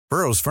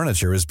Burrow's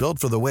furniture is built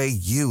for the way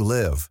you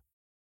live.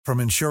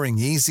 From ensuring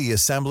easy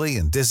assembly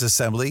and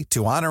disassembly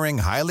to honoring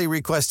highly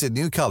requested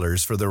new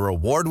colors for their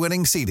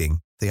award-winning seating,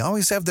 they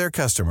always have their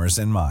customers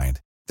in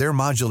mind. Their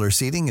modular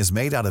seating is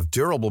made out of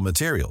durable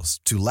materials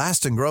to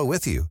last and grow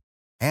with you.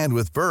 And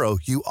with Burrow,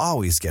 you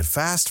always get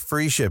fast,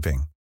 free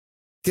shipping.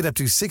 Get up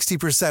to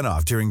 60%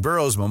 off during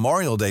Burrow's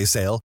Memorial Day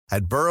sale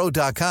at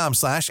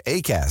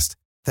burrow.com/ACAST.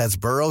 That's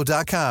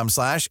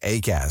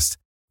burrow.com/ACAST.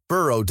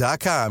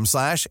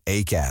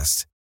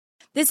 burrow.com/ACAST.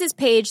 This is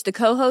Paige, the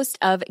co-host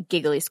of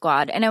Giggly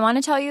Squad, and I want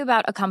to tell you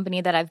about a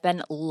company that I've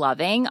been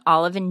loving,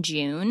 Olive &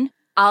 June.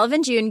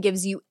 Olive & June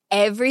gives you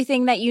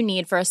everything that you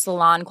need for a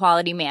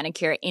salon-quality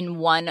manicure in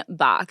one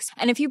box.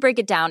 And if you break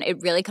it down, it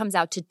really comes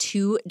out to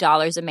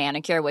 $2 a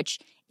manicure, which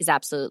is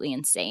absolutely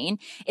insane.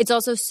 It's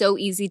also so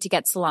easy to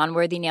get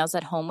salon-worthy nails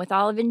at home with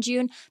Olive &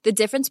 June. The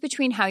difference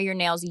between how your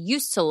nails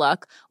used to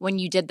look when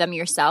you did them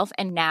yourself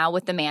and now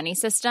with the Mani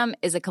system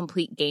is a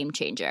complete game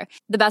changer.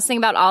 The best thing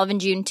about Olive &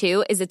 June,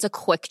 too, is it's a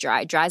quick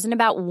dry. Dries in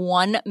about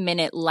 1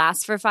 minute,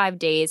 lasts for 5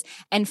 days,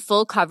 and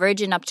full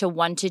coverage in up to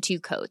 1 to 2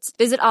 coats.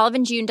 Visit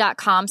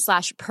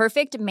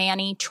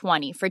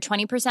oliveandjune.com/perfectmani20 for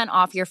 20%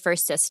 off your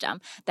first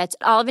system. That's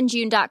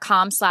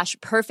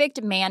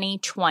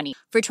oliveandjune.com/perfectmani20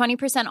 for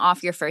 20%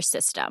 off your first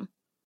system.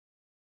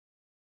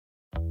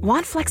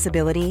 Want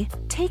flexibility?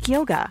 Take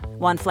yoga.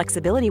 Want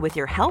flexibility with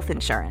your health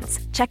insurance?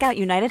 Check out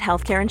United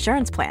Healthcare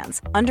Insurance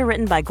Plans.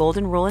 Underwritten by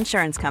Golden Rule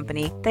Insurance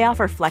Company, they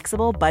offer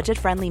flexible,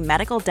 budget-friendly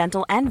medical,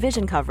 dental, and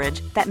vision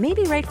coverage that may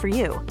be right for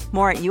you.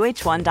 More at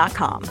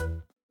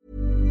uh1.com.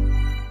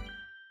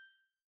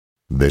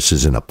 This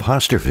is an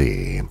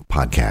Apostrophe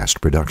podcast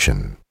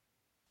production.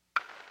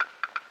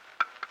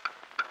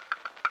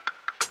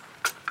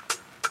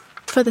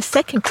 For the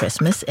second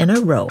Christmas in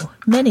a row,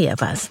 many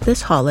of us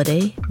this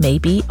holiday may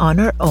be on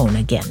our own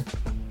again.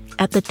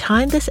 At the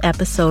time this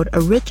episode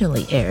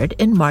originally aired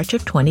in March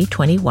of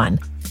 2021,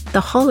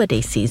 the holiday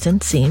season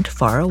seemed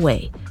far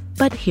away,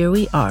 but here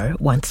we are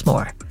once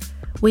more.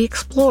 We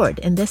explored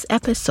in this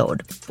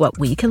episode what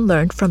we can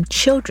learn from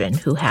children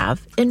who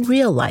have, in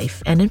real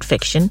life and in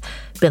fiction,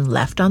 been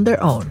left on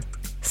their own.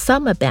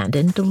 Some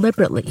abandoned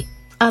deliberately,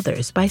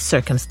 others by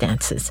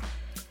circumstances.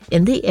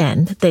 In the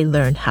end, they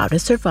learn how to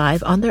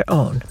survive on their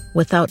own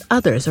without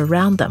others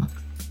around them.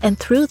 And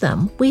through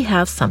them, we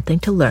have something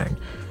to learn,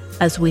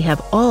 as we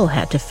have all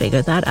had to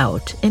figure that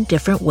out in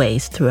different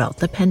ways throughout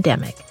the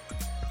pandemic.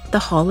 The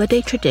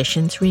holiday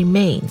traditions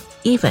remain,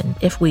 even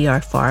if we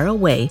are far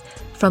away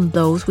from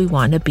those we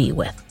want to be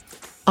with.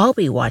 I'll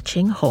be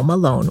watching Home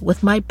Alone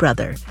with my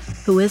brother,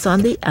 who is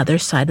on the other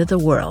side of the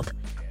world.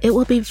 It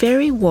will be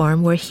very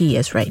warm where he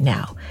is right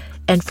now.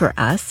 And for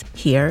us,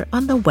 here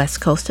on the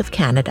west coast of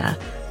Canada,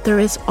 there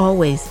is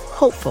always,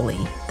 hopefully,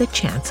 the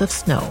chance of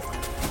snow.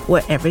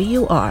 Wherever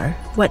you are,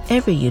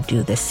 whatever you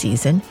do this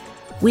season,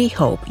 we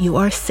hope you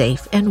are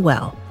safe and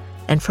well.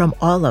 And from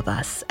all of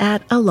us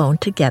at Alone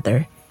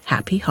Together,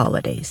 happy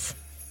holidays.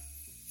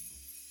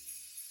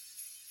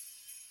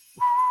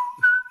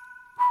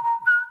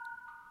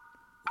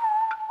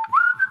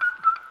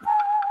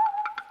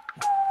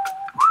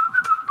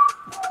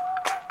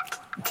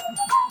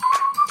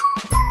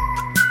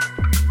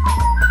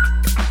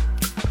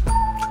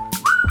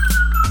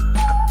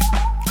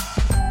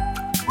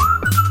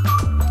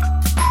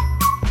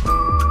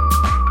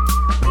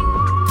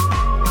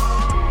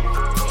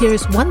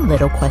 Here's one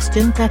little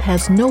question that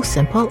has no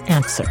simple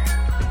answer.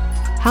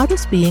 How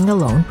does being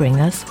alone bring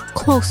us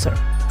closer?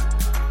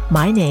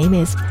 My name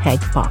is Peg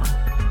Fong.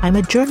 I'm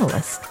a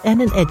journalist and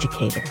an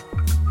educator.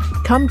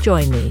 Come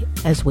join me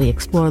as we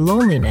explore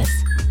loneliness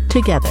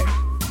together.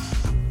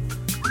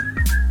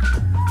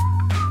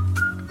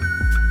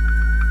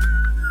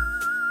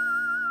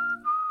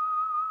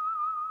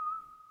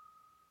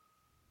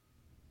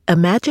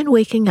 Imagine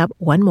waking up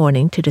one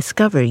morning to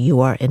discover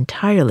you are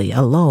entirely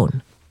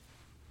alone.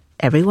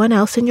 Everyone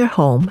else in your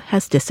home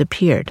has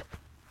disappeared.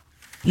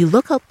 You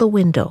look out the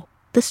window.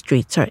 The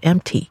streets are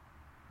empty.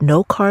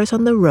 No cars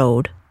on the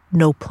road,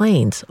 no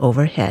planes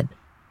overhead.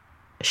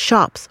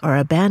 Shops are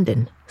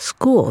abandoned.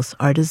 Schools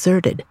are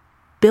deserted.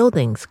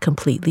 Buildings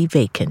completely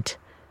vacant.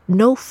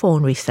 No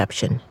phone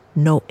reception.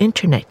 No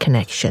internet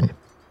connection.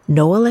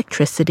 No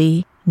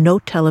electricity. No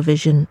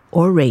television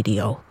or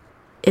radio.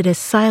 It is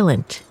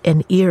silent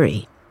and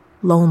eerie,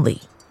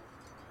 lonely.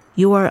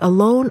 You are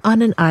alone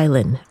on an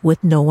island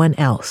with no one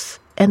else,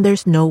 and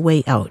there's no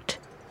way out.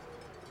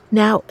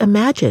 Now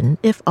imagine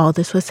if all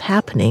this was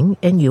happening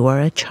and you are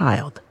a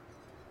child.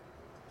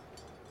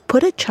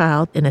 Put a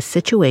child in a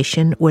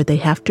situation where they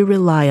have to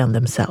rely on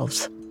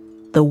themselves.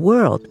 The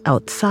world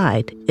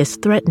outside is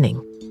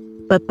threatening,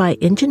 but by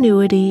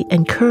ingenuity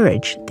and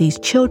courage, these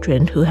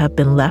children who have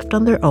been left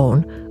on their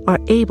own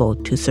are able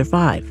to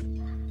survive.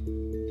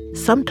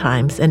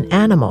 Sometimes an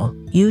animal,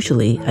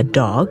 usually a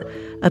dog,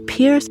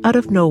 appears out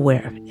of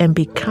nowhere and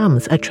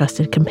becomes a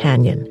trusted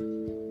companion.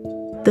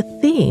 The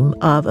theme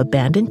of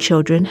abandoned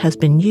children has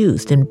been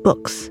used in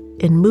books,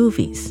 in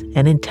movies,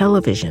 and in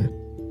television.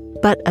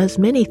 But as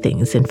many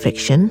things in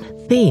fiction,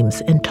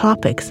 themes and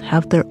topics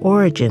have their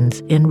origins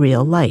in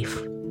real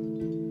life.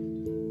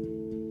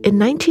 In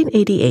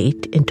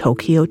 1988, in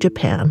Tokyo,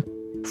 Japan,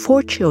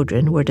 4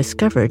 children were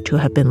discovered to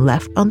have been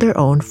left on their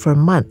own for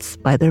months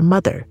by their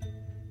mother.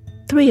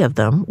 3 of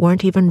them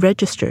weren't even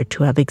registered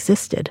to have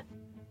existed.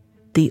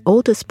 The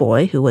oldest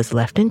boy, who was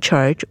left in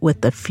charge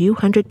with the few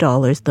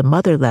 $100s the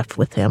mother left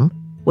with him,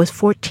 was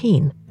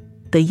 14.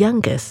 The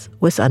youngest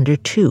was under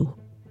 2.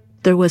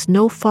 There was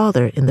no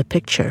father in the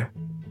picture.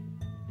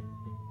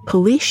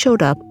 Police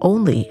showed up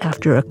only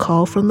after a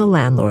call from the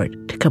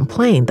landlord to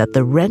complain that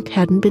the rent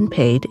hadn't been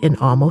paid in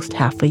almost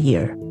half a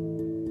year.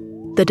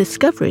 The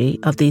discovery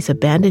of these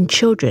abandoned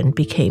children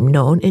became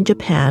known in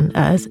Japan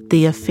as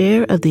the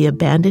Affair of the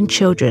Abandoned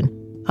Children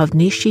of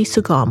Nishi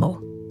Sugamo.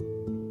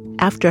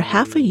 After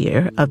half a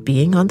year of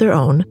being on their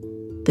own,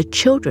 the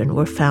children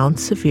were found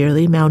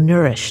severely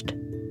malnourished.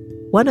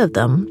 One of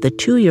them, the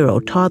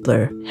 2-year-old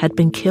toddler, had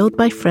been killed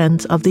by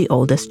friends of the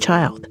oldest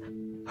child.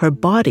 Her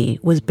body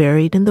was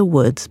buried in the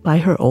woods by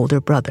her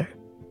older brother.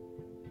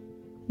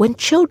 When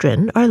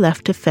children are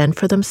left to fend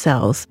for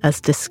themselves,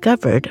 as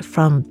discovered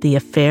from the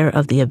Affair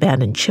of the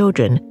Abandoned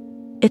Children,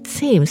 it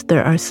seems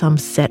there are some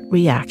set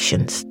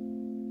reactions.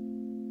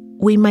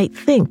 We might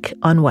think,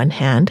 on one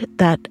hand,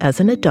 that as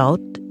an adult,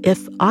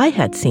 if I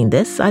had seen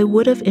this, I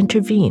would have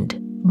intervened.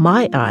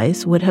 My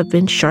eyes would have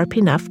been sharp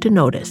enough to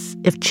notice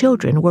if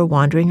children were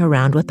wandering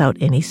around without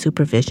any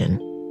supervision.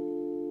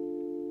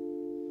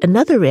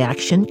 Another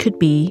reaction could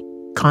be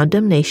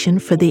condemnation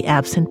for the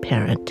absent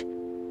parent.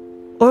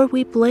 Or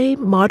we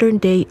blame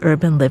modern-day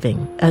urban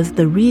living as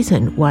the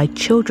reason why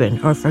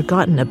children are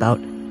forgotten about,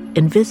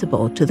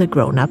 invisible to the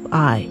grown-up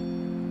eye.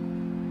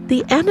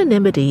 The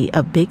anonymity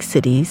of big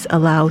cities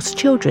allows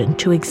children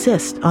to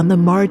exist on the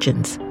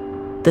margins.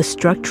 The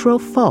structural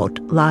fault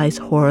lies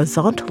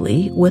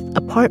horizontally with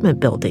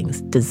apartment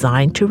buildings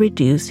designed to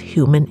reduce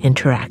human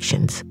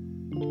interactions.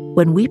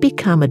 When we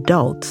become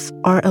adults,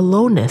 our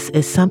aloneness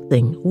is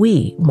something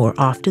we, more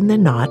often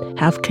than not,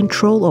 have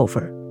control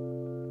over.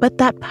 But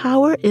that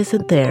power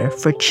isn't there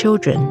for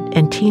children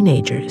and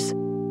teenagers.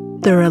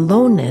 Their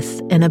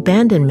aloneness and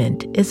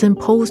abandonment is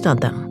imposed on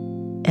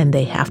them, and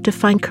they have to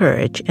find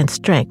courage and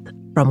strength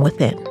from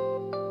within.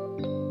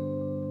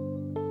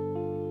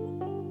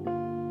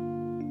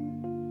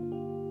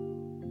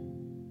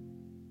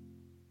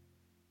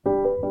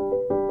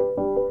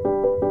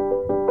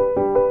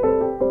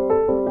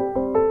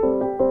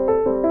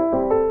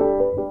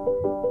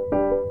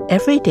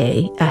 Every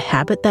day, a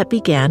habit that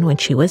began when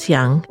she was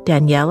young,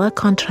 Daniela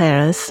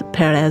Contreras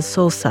Perez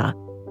Sosa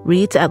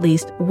reads at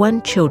least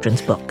one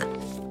children's book.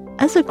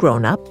 As a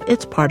grown-up,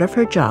 it's part of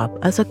her job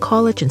as a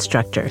college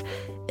instructor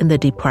in the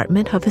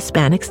Department of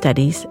Hispanic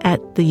Studies at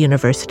the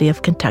University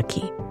of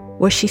Kentucky,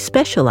 where she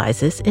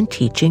specializes in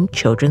teaching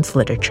children's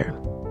literature.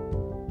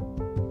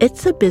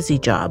 It's a busy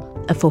job,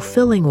 a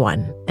fulfilling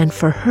one, and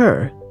for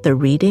her, the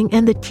reading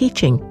and the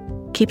teaching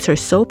keeps her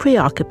so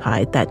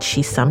preoccupied that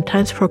she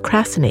sometimes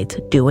procrastinates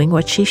doing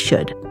what she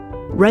should,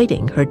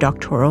 writing her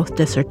doctoral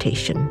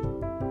dissertation.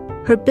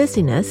 Her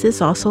busyness is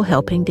also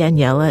helping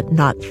Daniela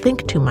not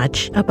think too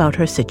much about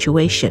her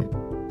situation.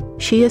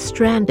 She is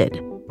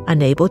stranded,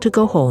 unable to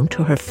go home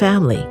to her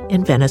family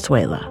in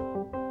Venezuela.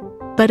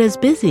 But as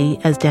busy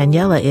as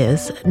Daniela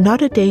is,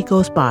 not a day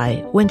goes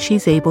by when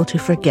she's able to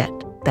forget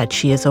that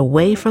she is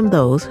away from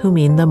those who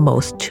mean the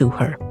most to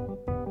her.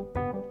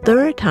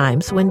 There are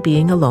times when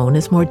being alone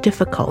is more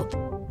difficult.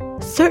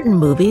 Certain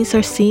movies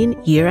are seen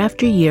year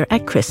after year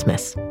at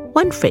Christmas.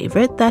 One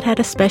favorite that had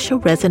a special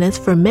resonance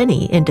for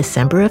many in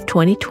December of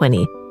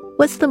 2020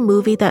 was the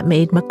movie that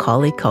made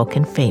Macaulay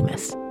Culkin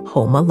famous,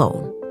 Home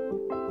Alone.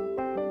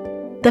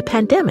 The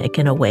pandemic,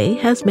 in a way,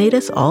 has made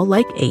us all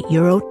like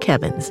 8-year-old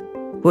Kevins.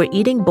 We're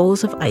eating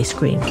bowls of ice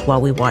cream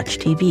while we watch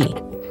TV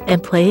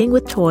and playing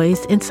with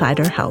toys inside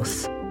our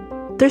house.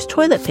 There's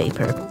toilet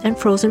paper and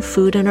frozen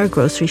food in our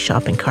grocery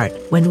shopping cart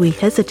when we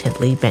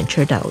hesitantly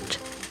ventured out.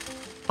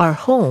 Our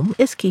home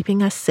is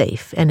keeping us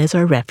safe and is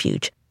our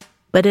refuge,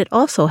 but it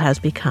also has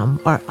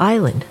become our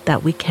island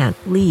that we can't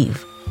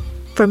leave.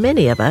 For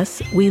many of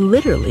us, we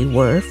literally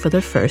were, for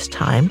the first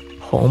time,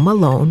 home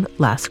alone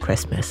last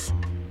Christmas.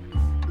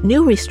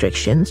 New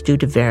restrictions due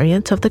to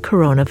variants of the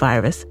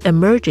coronavirus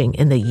emerging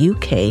in the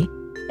UK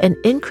and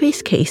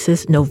increased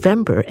cases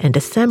November and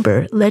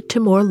December led to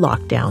more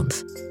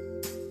lockdowns.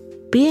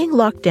 Being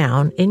locked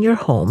down in your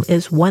home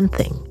is one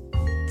thing.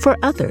 For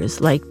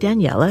others, like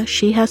Daniela,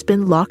 she has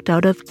been locked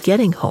out of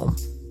getting home.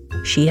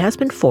 She has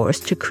been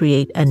forced to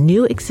create a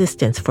new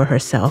existence for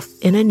herself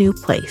in a new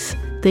place,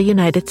 the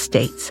United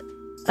States,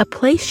 a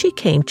place she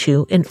came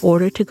to in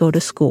order to go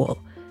to school,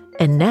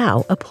 and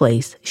now a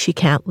place she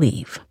can't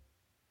leave.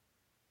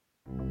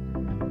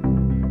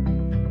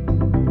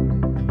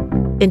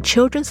 In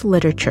children's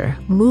literature,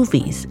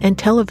 movies, and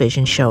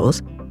television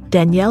shows,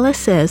 Daniela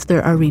says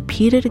there are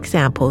repeated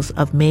examples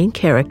of main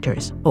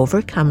characters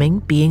overcoming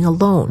being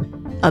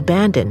alone,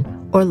 abandoned,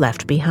 or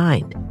left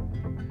behind.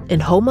 In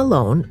Home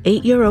Alone,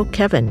 8-year-old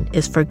Kevin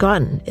is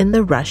forgotten in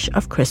the rush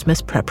of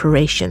Christmas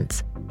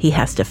preparations. He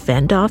has to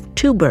fend off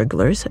 2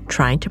 burglars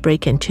trying to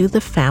break into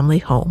the family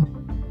home,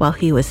 while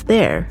he was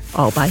there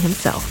all by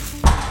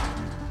himself.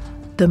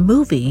 The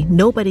movie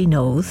Nobody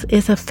Knows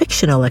is a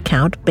fictional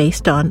account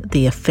based on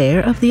the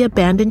affair of the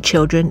abandoned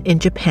children in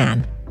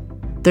Japan.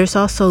 There's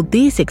also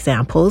these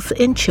examples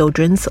in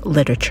children's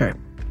literature.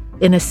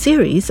 In a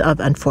series of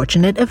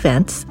unfortunate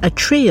events, a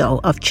trio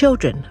of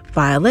children,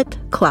 Violet,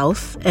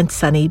 Klaus, and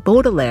Sonny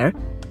Baudelaire,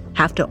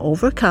 have to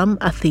overcome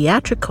a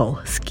theatrical,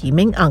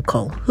 scheming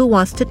uncle who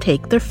wants to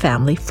take their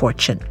family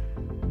fortune.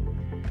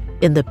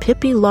 In the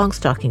Pippi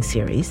Longstocking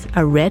series,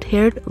 a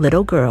red-haired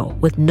little girl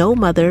with no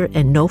mother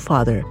and no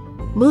father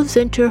moves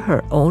into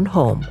her own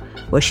home,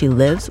 where she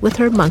lives with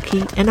her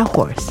monkey and a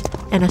horse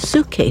and a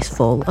suitcase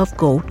full of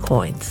gold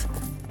coins.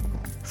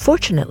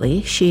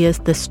 Fortunately, she is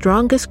the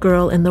strongest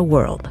girl in the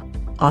world.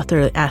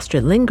 Author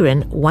Astrid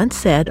Lindgren once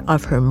said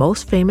of her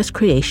most famous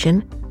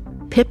creation,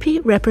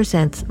 "Pippi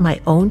represents my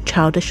own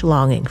childish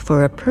longing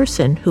for a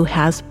person who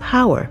has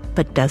power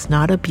but does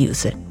not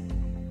abuse it."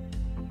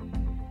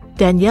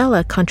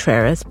 Daniela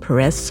Contreras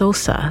Perez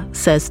Sosa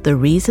says the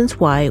reasons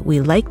why we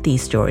like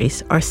these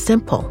stories are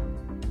simple.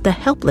 The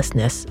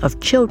helplessness of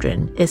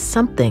children is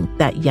something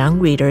that young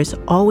readers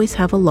always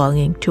have a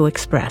longing to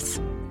express,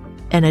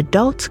 and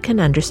adults can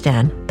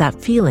understand that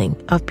feeling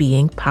of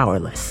being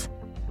powerless.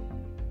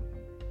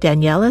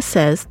 Daniela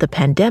says the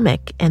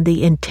pandemic and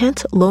the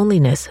intense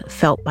loneliness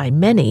felt by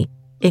many,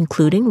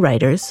 including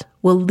writers,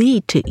 will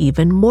lead to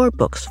even more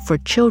books for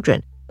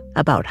children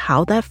about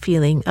how that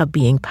feeling of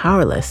being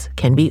powerless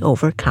can be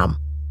overcome.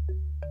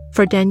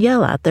 For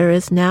Daniela, there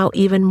is now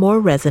even more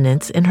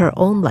resonance in her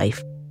own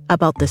life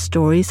about the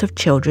stories of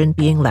children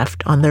being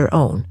left on their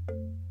own.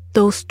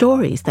 Those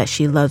stories that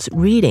she loves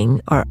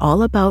reading are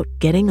all about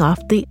getting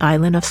off the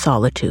island of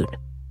solitude,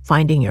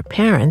 finding your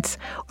parents,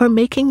 or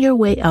making your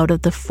way out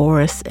of the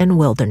forest and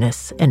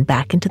wilderness and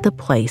back into the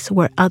place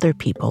where other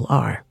people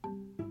are.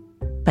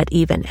 But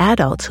even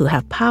adults who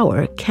have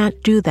power can't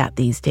do that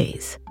these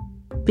days.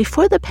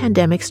 Before the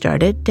pandemic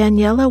started,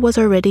 Daniela was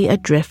already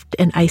adrift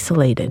and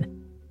isolated.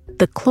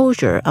 The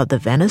closure of the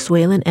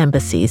Venezuelan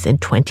embassies in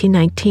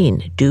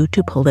 2019 due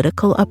to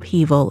political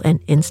upheaval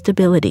and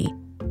instability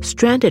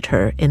stranded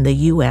her in the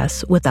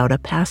U.S. without a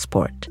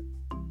passport.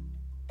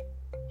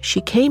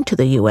 She came to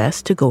the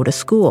U.S. to go to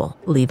school,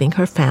 leaving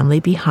her family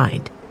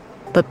behind.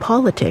 But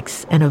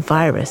politics and a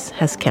virus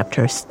has kept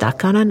her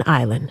stuck on an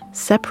island,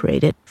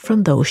 separated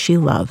from those she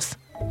loves.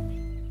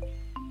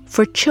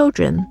 For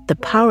children, the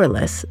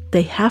powerless,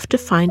 they have to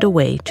find a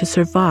way to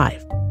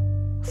survive.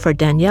 For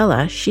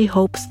Daniela, she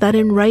hopes that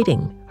in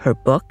writing her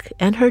book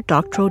and her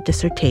doctoral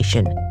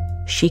dissertation,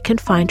 she can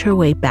find her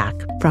way back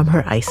from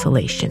her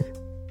isolation.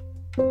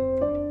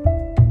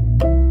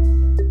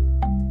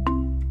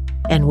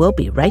 And we'll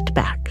be right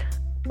back.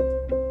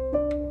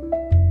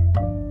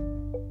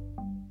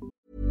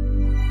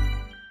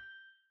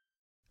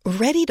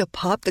 Ready to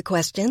pop the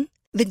question?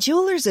 The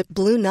jewelers at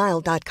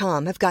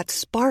BlueNile.com have got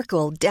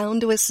sparkle down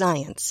to a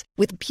science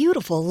with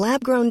beautiful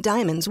lab-grown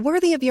diamonds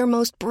worthy of your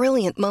most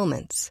brilliant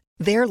moments.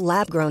 Their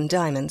lab-grown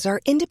diamonds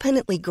are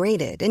independently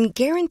graded and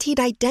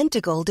guaranteed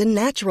identical to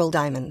natural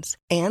diamonds,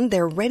 and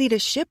they're ready to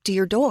ship to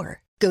your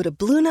door. Go to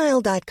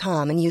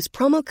BlueNile.com and use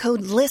promo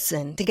code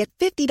LISTEN to get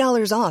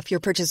 $50 off your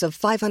purchase of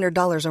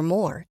 $500 or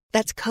more.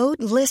 That's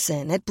code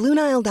LISTEN at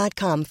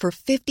BlueNile.com for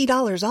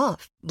 $50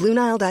 off.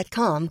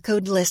 BlueNile.com,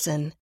 code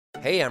LISTEN.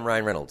 Hey, I'm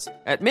Ryan Reynolds.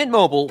 At Mint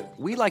Mobile,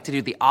 we like to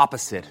do the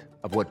opposite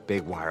of what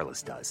Big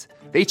Wireless does.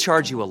 They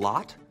charge you a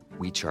lot,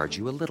 we charge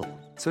you a little.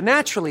 So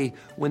naturally,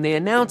 when they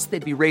announced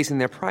they'd be raising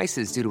their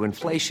prices due to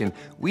inflation,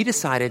 we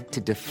decided to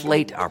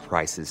deflate our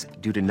prices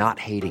due to not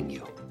hating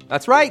you.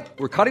 That's right.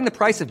 We're cutting the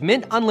price of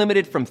Mint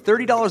Unlimited from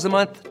 $30 a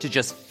month to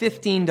just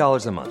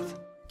 $15 a month.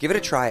 Give it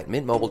a try at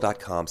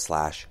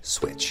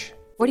mintmobile.com/switch.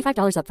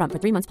 $45 up front for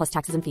 3 months plus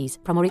taxes and fees.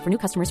 Promo rate for new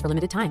customers for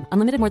limited time.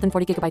 Unlimited more than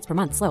 40 gigabytes per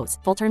month. Slows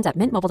full terms at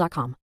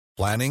mintmobile.com.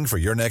 Planning for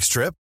your next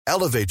trip?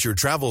 Elevate your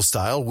travel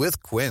style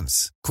with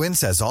Quince. Quince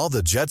has all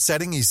the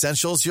jet-setting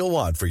essentials you'll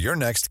want for your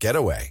next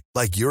getaway,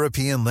 like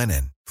European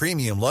linen,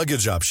 premium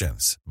luggage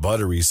options,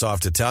 buttery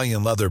soft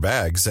Italian leather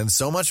bags, and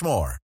so much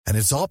more. And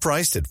it's all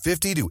priced at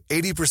 50 to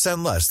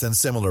 80% less than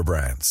similar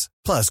brands.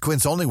 Plus,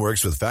 Quince only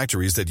works with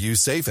factories that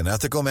use safe and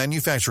ethical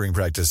manufacturing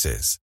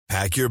practices.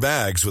 Pack your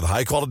bags with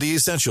high-quality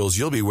essentials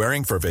you'll be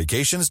wearing for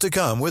vacations to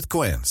come with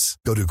Quince.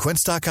 Go to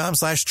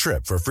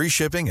quince.com/trip for free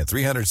shipping and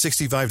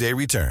 365-day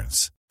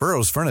returns.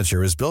 Burrow's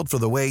furniture is built for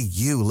the way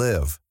you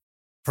live.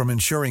 From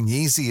ensuring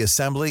easy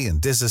assembly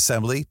and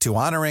disassembly to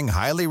honoring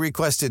highly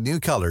requested new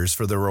colors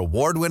for their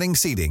award-winning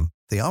seating,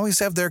 they always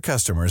have their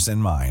customers in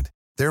mind.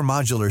 Their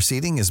modular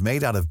seating is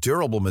made out of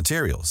durable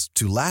materials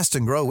to last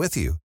and grow with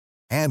you.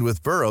 And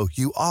with Burrow,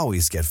 you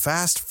always get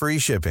fast, free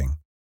shipping.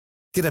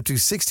 Get up to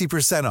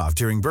 60% off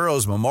during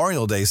Burrow's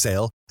Memorial Day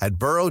sale at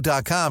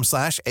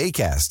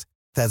burrow.com/ACAST.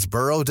 That's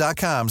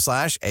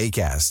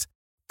burrow.com/ACAST.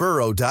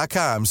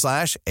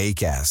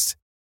 burrow.com/ACAST.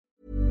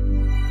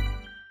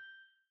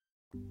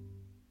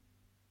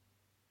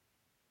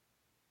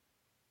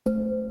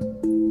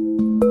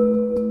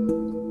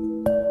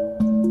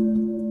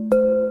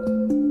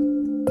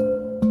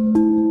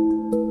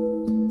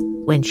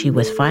 When she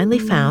was finally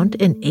found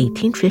in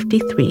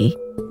 1853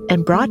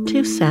 and brought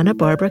to Santa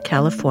Barbara,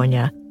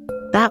 California,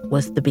 that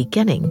was the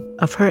beginning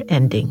of her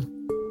ending.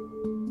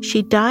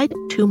 She died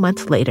 2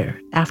 months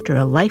later after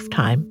a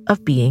lifetime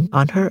of being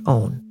on her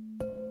own.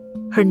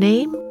 Her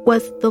name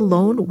was the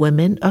Lone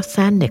Women of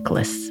San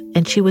Nicolas,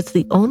 and she was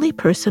the only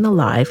person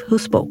alive who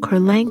spoke her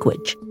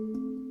language.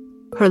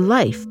 Her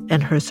life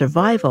and her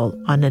survival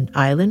on an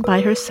island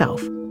by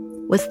herself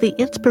was the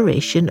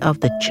inspiration of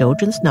the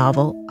children's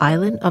novel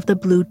Island of the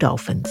Blue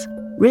Dolphins,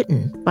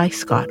 written by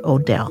Scott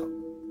Odell.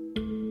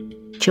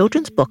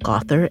 Children's book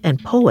author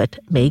and poet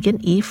Megan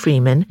E.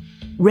 Freeman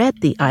read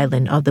The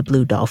Island of the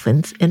Blue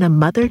Dolphins in a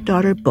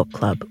mother-daughter book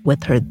club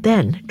with her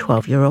then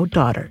 12-year-old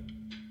daughter.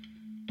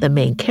 The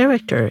main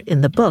character in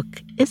the book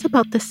is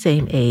about the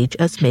same age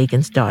as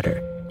Megan's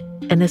daughter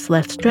and is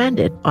left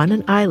stranded on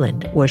an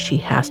island where she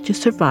has to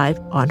survive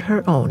on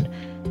her own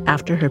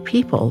after her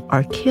people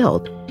are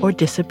killed or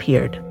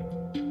disappeared.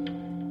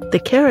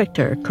 The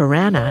character,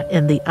 Korana,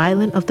 in The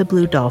Island of the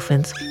Blue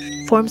Dolphins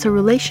forms a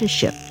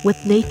relationship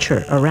with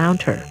nature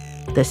around her,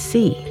 the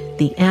sea,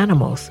 the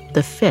animals,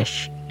 the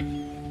fish.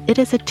 It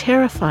is a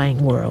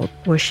terrifying world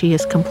where she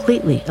is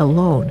completely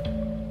alone,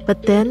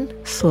 but then,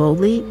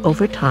 slowly,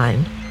 over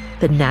time,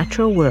 the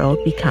natural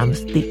world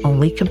becomes the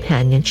only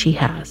companion she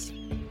has.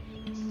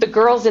 The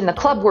girls in the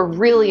club were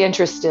really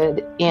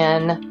interested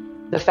in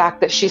the fact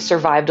that she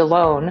survived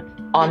alone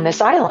on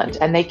this island,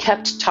 and they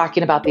kept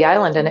talking about the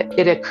island, and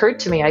it occurred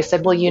to me, I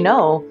said, well,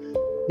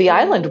 the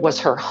island was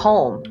her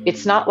home.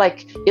 It's not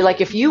like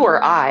if you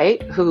or I,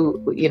 who,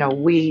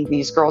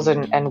 these girls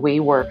and we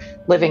were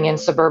living in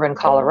suburban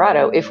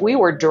Colorado, if we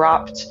were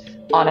dropped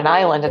on an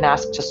island and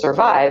asked to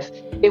survive,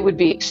 it would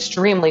be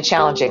extremely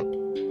challenging.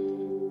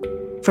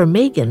 For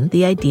Megan,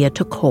 the idea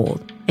took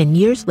hold, and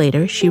years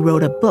later she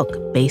wrote a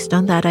book based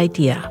on that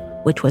idea,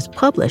 which was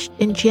published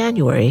in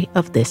January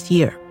of this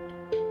year.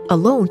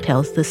 Alone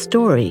tells the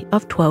story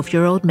of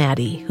 12-year-old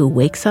Maddie, who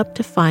wakes up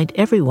to find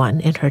everyone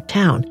in her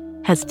town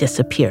has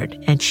disappeared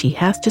and she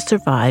has to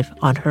survive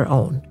on her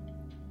own.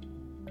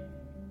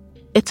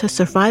 It's a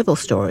survival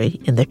story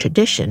in the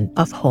tradition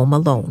of Home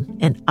Alone,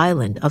 an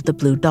Island of the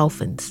Blue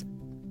Dolphins.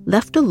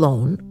 Left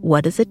alone,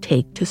 what does it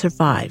take to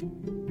survive?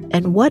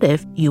 And what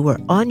if you were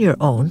on your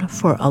own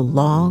for a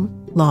long,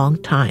 long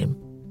time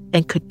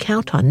and could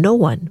count on no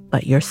one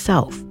but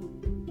yourself?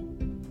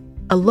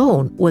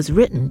 Alone was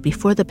written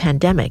before the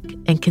pandemic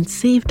and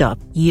conceived up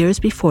years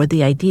before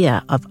the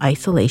idea of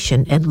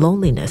isolation and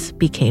loneliness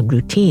became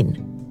routine.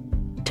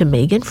 To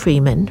Megan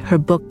Freeman, her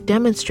book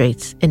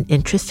demonstrates an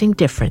interesting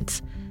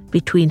difference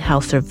between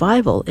how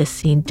survival is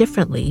seen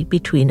differently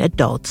between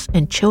adults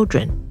and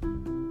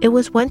children. It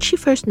was one she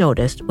first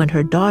noticed when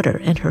her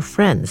daughter and her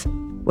friends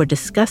were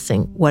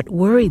discussing what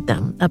worried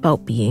them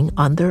about being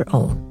on their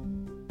own.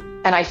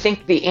 And I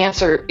think the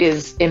answer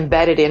is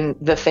embedded in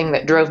the thing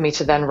that drove me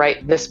to then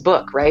write this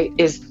book, right?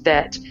 Is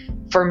that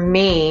for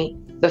me,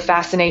 the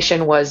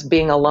fascination was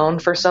being alone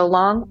for so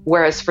long,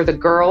 whereas for the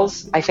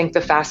girls, I think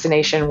the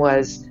fascination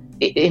was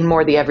in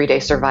more the everyday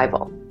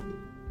survival.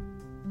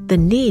 The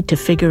need to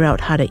figure out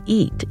how to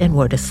eat and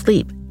where to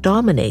sleep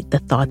dominate the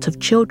thoughts of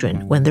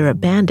children when they're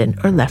abandoned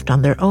or left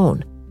on their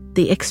own,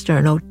 the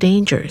external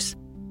dangers.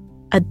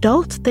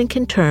 Adults think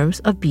in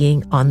terms of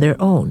being on their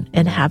own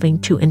and having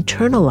to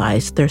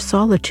internalize their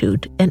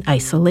solitude and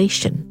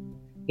isolation.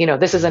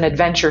 This is an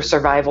adventure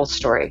survival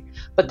story,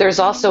 but there's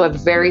also a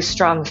very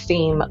strong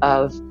theme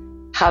of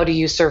how do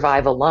you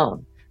survive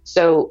alone?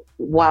 So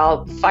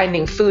while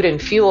finding food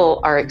and fuel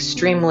are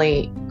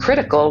extremely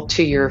critical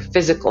to your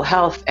physical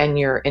health and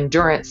your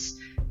endurance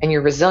and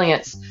your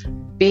resilience,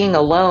 being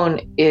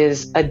alone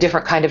is a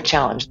different kind of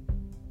challenge.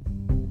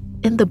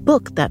 In the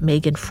book that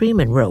Megan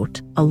Freeman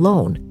wrote,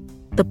 Alone,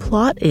 the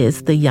plot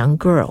is the young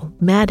girl,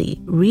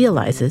 Maddie,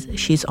 realizes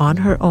she's on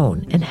her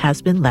own and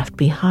has been left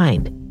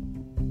behind.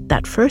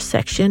 That first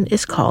section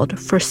is called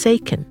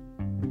Forsaken.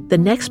 The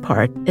next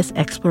part is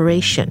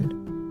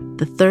Exploration.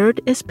 The third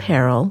is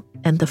Peril,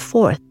 and the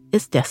fourth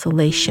is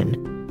Desolation,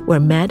 where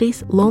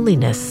Maddie's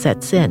loneliness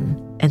sets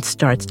in and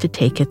starts to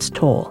take its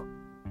toll.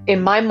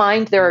 In my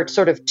mind, there are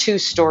sort of two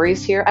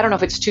stories here. I don't know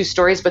if it's two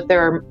stories, but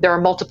there are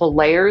multiple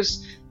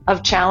layers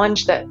of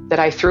challenge that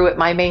I threw at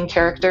my main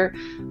character.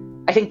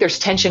 I think there's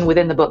tension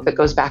within the book that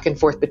goes back and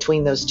forth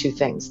between those two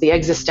things. The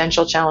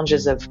existential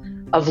challenges of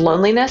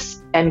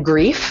loneliness and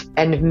grief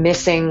and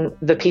missing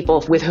the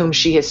people with whom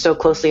she is so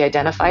closely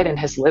identified and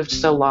has lived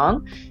so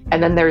long.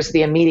 And then there's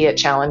the immediate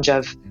challenge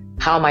of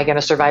how am I going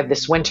to survive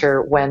this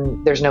winter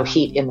when there's no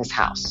heat in this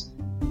house?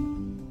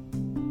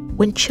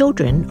 When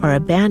children are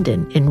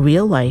abandoned in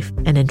real life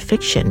and in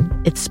fiction,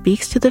 it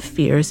speaks to the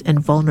fears and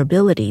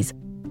vulnerabilities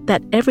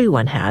that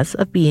everyone has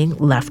of being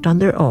left on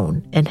their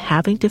own and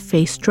having to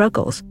face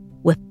struggles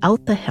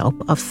without the help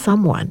of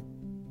someone.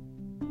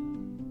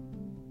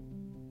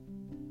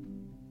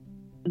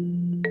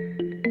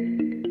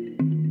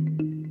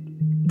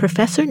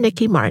 Professor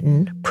Nikki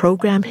Martin,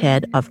 Program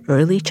Head of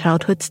Early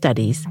Childhood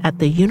Studies at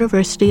the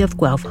University of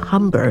Guelph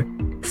Humber,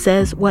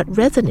 says what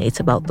resonates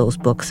about those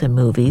books and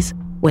movies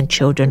when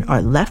children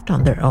are left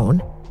on their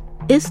own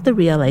is the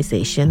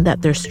realization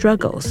that their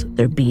struggles,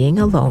 their being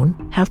alone,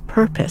 have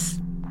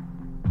purpose.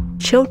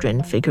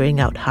 Children figuring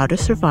out how to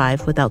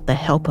survive without the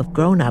help of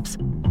grown-ups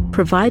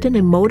provide an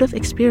emotive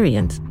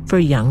experience for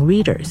young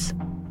readers.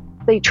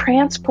 They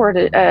transport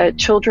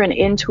children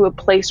into a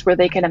place where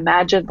they can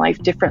imagine life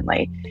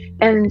differently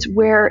and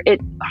where it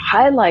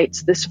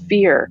highlights this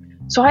fear.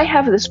 So I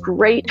have this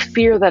great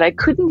fear that I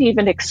couldn't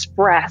even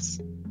express,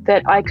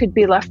 that I could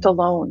be left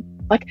alone.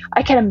 Like,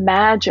 I can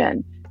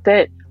imagine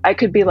that I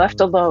could be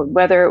left alone,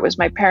 whether it was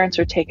my parents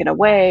are taken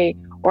away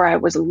or I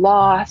was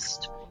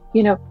lost.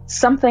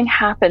 Something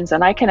happens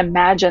and I can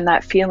imagine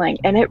that feeling,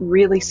 and it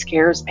really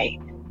scares me.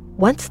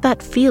 Once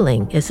that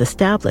feeling is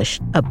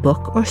established, a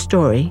book or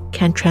story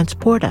can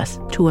transport us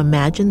to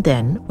imagine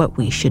then what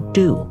we should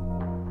do.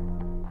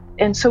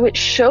 And so it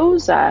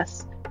shows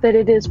us that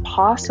it is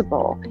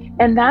possible.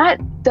 And that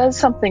does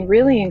something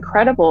really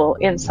incredible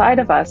inside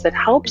of us. It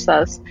helps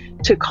us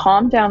to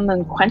calm down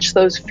and quench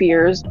those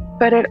fears,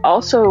 but it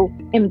also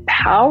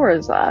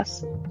empowers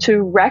us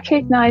to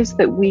recognize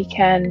that we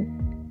can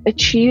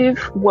achieve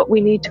what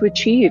we need to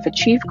achieve.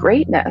 Achieve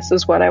greatness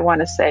is what I want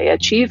to say.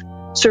 Achieve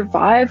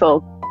survival.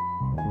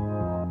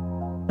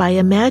 By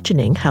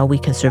imagining how we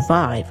can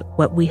survive,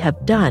 what we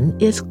have done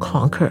is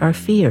conquer our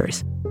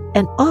fears.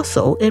 And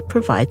also, it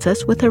provides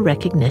us with a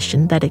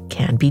recognition that it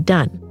can be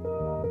done.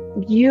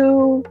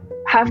 You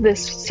have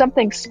this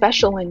something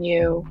special in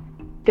you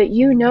that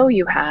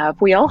you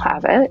have. We all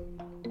have it.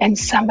 And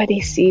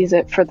somebody sees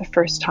it for the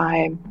first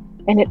time.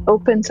 And it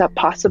opens up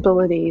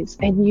possibilities.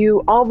 And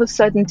you all of a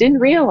sudden didn't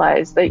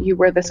realize that you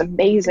were this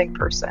amazing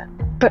person.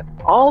 But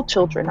all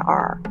children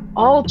are.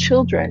 All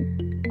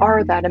children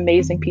are that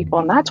amazing people.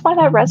 And that's why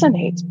that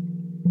resonates.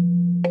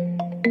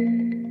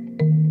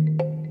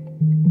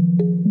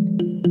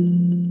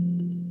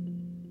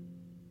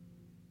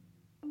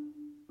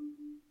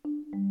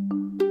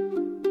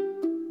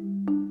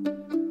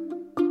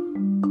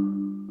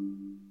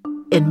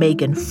 In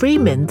Megan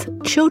Freeman's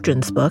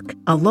children's book,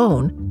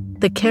 Alone,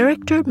 the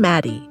character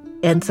Maddie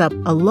ends up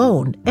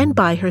alone and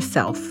by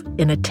herself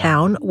in a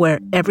town where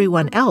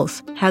everyone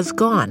else has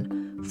gone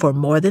for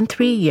more than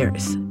 3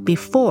 years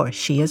before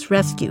she is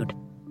rescued.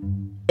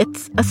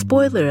 It's a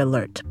spoiler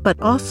alert, but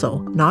also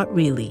not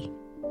really.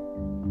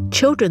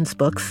 Children's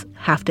books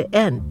have to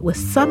end with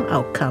some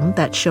outcome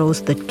that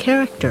shows the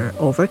character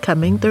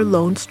overcoming their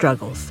lone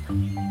struggles.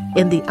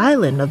 In The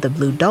Island of the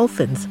Blue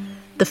Dolphins,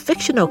 the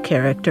fictional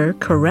character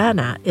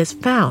Karana is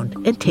found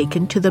and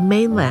taken to the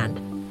mainland.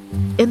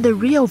 In the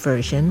real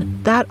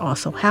version, that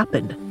also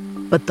happened,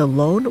 but the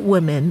lone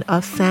woman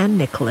of San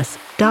Nicolas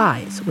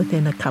dies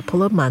within a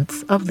couple of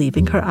months of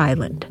leaving her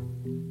island.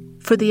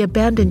 For the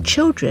abandoned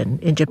children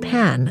in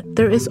Japan,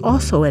 there is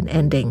also an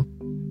ending,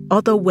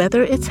 although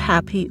whether it's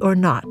happy or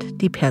not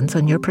depends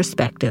on your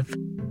perspective.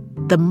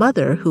 The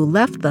mother who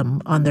left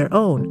them on their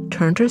own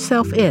turned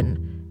herself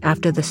in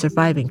after the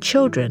surviving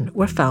children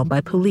were found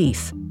by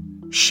police.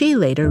 She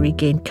later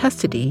regained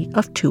custody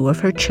of 2 of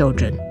her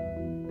children.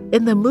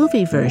 In the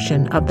movie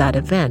version of that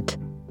event,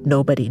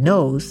 Nobody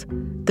Knows,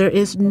 there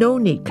is no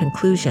neat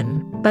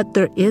conclusion, but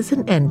there is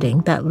an ending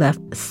that left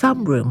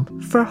some room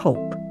for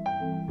hope.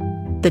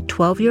 The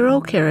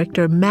 12-year-old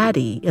character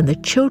Maddie in the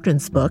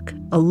children's book,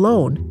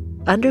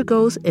 Alone,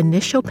 undergoes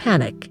initial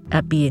panic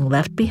at being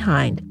left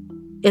behind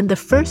in the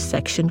first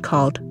section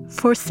called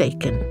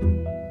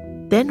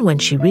Forsaken. Then when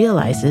she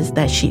realizes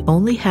that she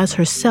only has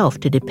herself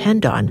to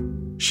depend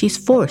on, she's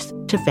forced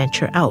to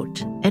venture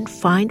out and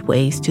find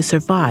ways to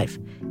survive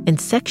in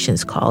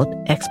sections called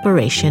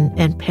Exploration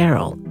and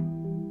Peril.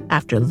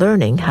 After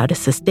learning how to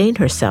sustain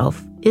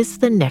herself is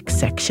the next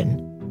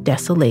section,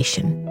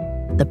 Desolation,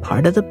 the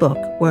part of the book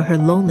where her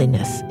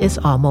loneliness is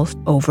almost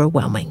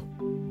overwhelming.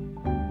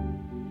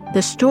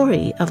 The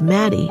story of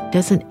Maddie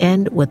doesn't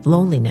end with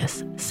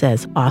loneliness,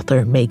 says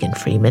author Megan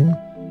Freeman.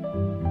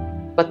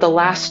 But the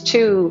last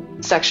 2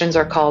 sections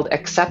are called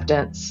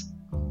Acceptance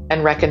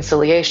and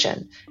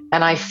Reconciliation.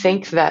 And I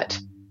think that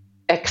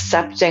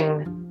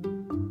accepting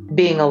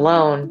being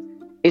alone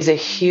is a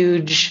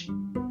huge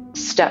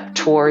step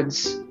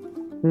towards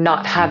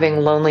not having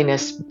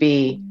loneliness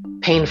be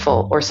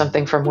painful or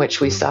something from which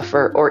we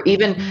suffer, or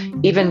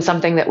even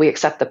something that we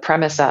accept the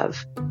premise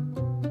of.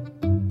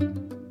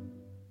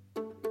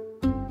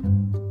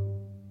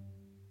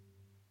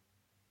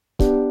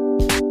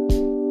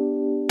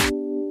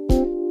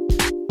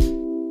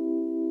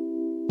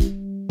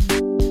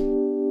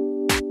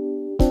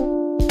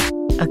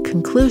 A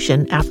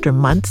conclusion after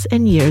months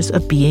and years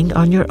of being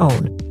on your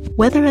own,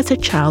 whether as a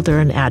child or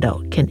an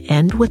adult, can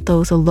end with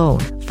those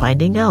alone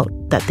finding out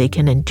that they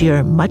can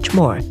endure much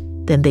more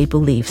than they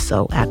believed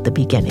so at the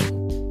beginning.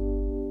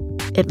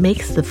 It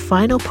makes the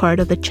final part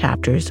of the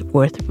chapters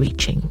worth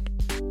reaching.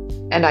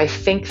 And I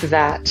think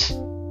that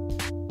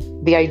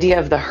the idea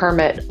of the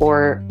hermit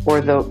or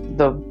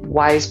the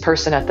wise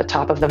person at the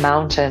top of the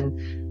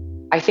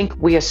mountain, I think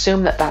we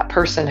assume that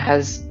person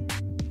has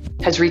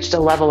reached a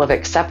level of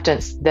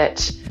acceptance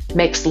that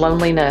makes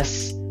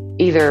loneliness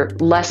either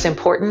less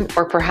important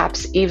or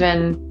perhaps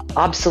even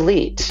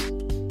obsolete.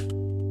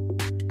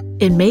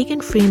 In Megan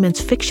Freeman's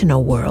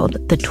fictional world,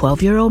 the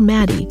 12-year-old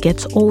Maddie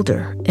gets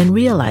older and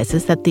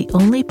realizes that the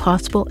only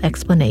possible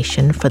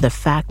explanation for the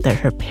fact that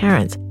her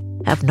parents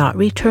have not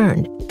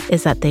returned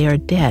is that they are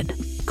dead,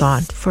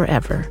 gone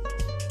forever.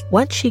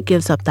 Once she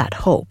gives up that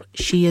hope,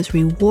 she is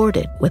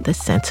rewarded with a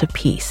sense of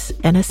peace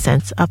and a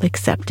sense of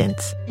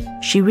acceptance.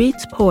 She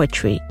reads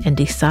poetry and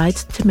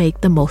decides to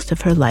make the most of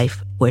her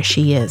life where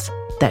she is,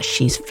 that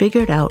she's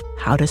figured out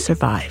how to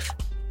survive.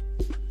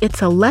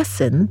 It's a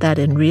lesson that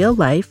in real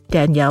life,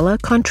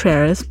 Daniela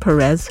Contreras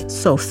Perez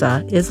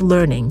Sosa is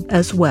learning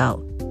as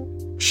well.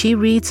 She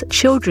reads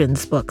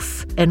children's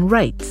books and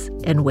writes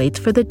and waits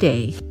for the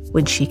day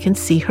when she can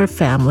see her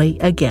family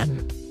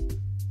again.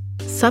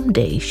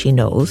 Someday, she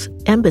knows,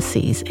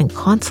 embassies and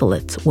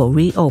consulates will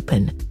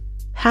reopen,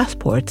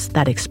 passports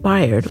that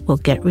expired will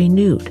get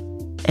renewed,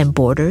 and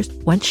borders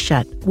once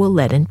shut will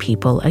let in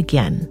people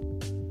again.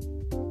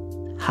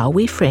 How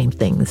we frame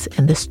things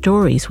and the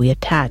stories we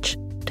attach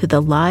to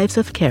the lives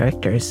of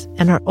characters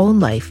and our own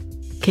life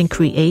can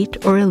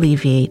create or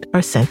alleviate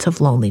our sense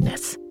of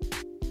loneliness.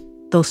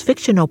 Those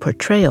fictional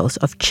portrayals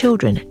of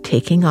children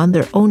taking on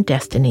their own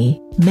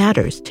destiny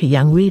matters to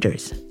young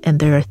readers, and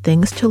there are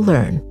things to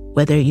learn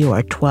whether you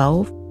are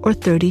 12 or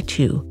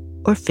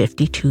 32 or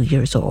 52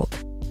 years old.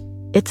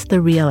 It's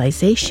the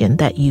realization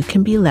that you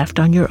can be left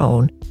on your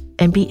own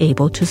and be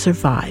able to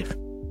survive.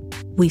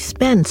 We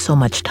spend so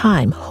much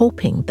time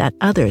hoping that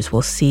others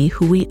will see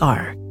who we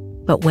are.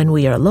 But when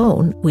we are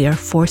alone, we are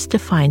forced to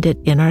find it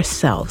in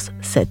ourselves,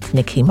 said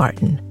Nikki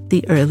Martin,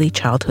 the early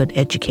childhood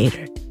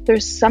educator.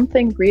 There's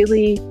something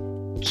really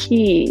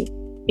key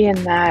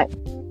in that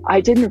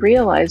I didn't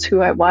realize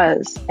who I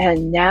was,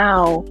 and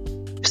now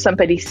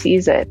somebody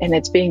sees it and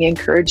it's being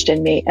encouraged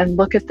in me, and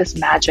look at this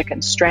magic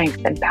and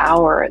strength and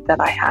power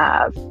that I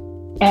have.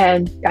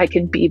 And I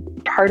can be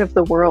part of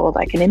the world.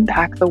 I can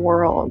impact the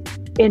world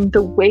in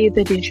the way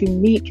that is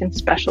unique and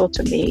special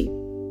to me.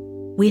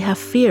 We have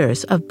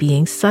fears of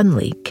being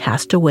suddenly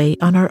cast away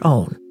on our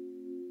own.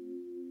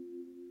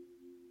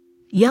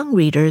 Young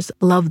readers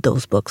love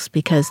those books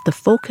because the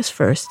focus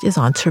first is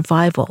on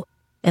survival,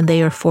 and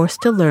they are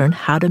forced to learn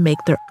how to make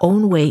their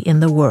own way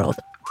in the world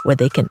where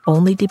they can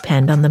only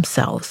depend on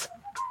themselves.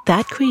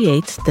 That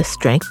creates the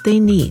strength they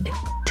need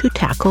to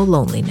tackle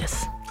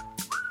loneliness.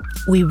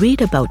 We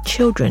read about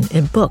children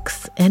in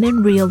books and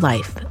in real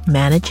life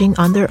managing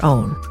on their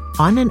own,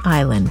 on an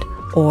island,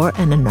 or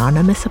an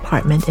anonymous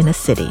apartment in a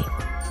city.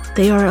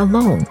 They are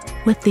alone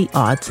with the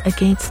odds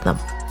against them.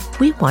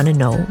 We want to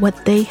know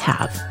what they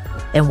have.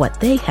 And what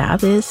they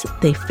have is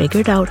they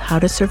figured out how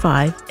to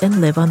survive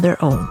and live on their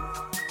own.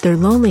 Their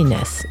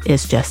loneliness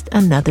is just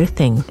another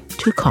thing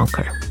to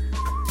conquer.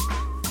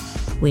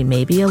 We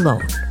may be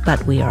alone,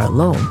 but we are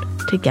alone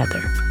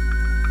together.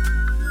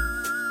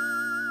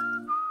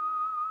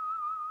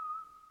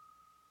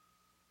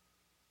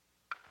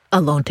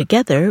 Alone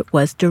Together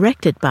was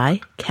directed by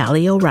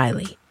Callie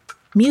O'Reilly.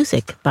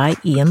 Music by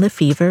Ian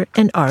Lefevre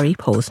and Ari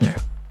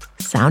Posner.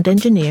 Sound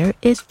engineer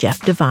is Jeff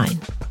Devine.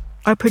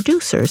 Our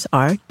producers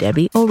are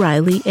Debbie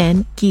O'Reilly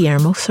and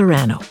Guillermo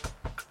Serrano.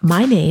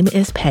 My name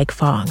is Peg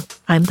Fong.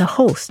 I'm the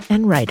host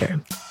and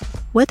writer.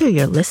 Whether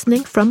you're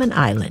listening from an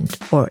island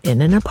or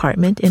in an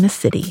apartment in a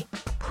city,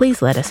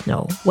 please let us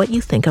know what you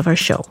think of our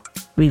show.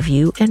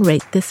 Review and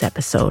rate this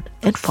episode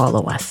and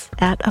follow us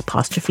at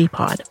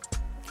 @pod.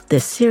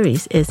 This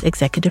series is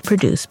executive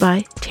produced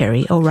by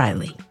Terry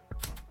O'Reilly.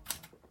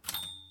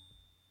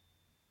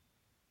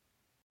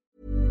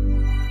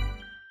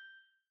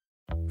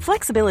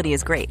 Flexibility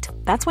is great.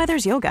 That's why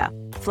there's yoga.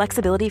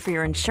 Flexibility for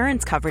your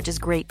insurance coverage is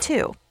great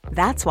too.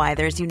 That's why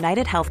there's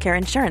United Healthcare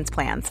Insurance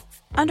Plans.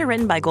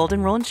 Underwritten by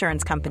Golden Rule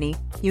Insurance Company,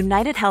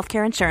 United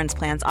Healthcare Insurance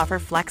Plans offer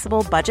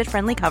flexible,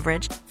 budget-friendly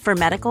coverage for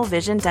medical,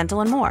 vision,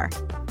 dental, and more.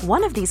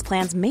 One of these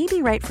plans may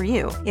be right for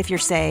you if you're,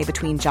 say,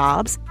 between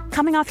jobs,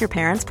 coming off your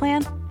parents'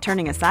 plan,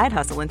 turning a side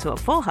hustle into a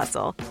full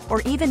hustle,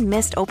 or even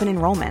missed open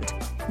enrollment.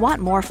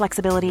 Want more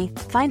flexibility?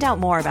 Find out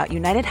more about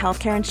United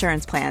Healthcare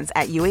Insurance Plans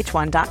at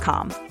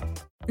uh1.com.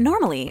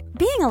 Normally,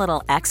 being a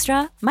little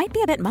extra might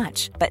be a bit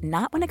much, but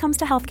not when it comes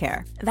to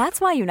healthcare.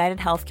 That's why United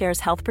Healthcare's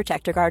Health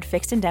Protector Guard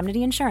fixed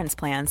indemnity insurance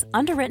plans,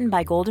 underwritten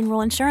by Golden Rule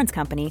Insurance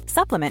Company,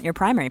 supplement your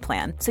primary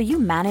plan so you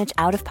manage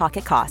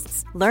out-of-pocket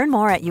costs. Learn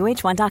more at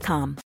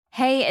uh1.com.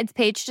 Hey, it's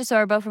Paige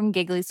DeSorbo from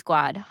Giggly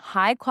Squad.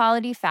 High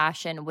quality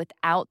fashion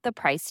without the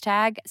price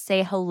tag.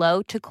 Say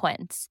hello to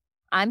Quince.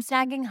 I'm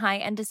snagging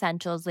high-end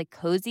essentials like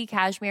cozy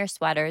cashmere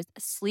sweaters,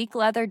 sleek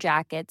leather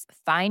jackets,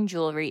 fine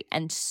jewelry,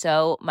 and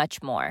so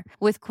much more.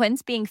 With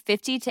Quince being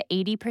 50 to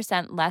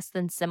 80% less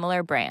than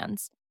similar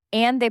brands.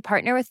 And they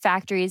partner with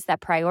factories that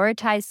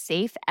prioritize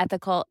safe,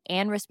 ethical,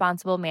 and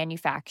responsible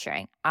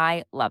manufacturing.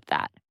 I love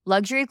that.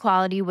 Luxury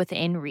quality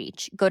within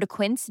reach. Go to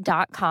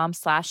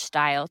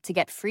quince.com/style to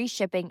get free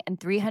shipping and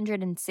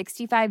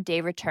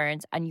 365-day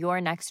returns on your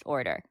next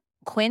order.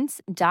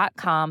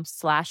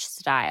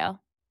 Quince.com/style.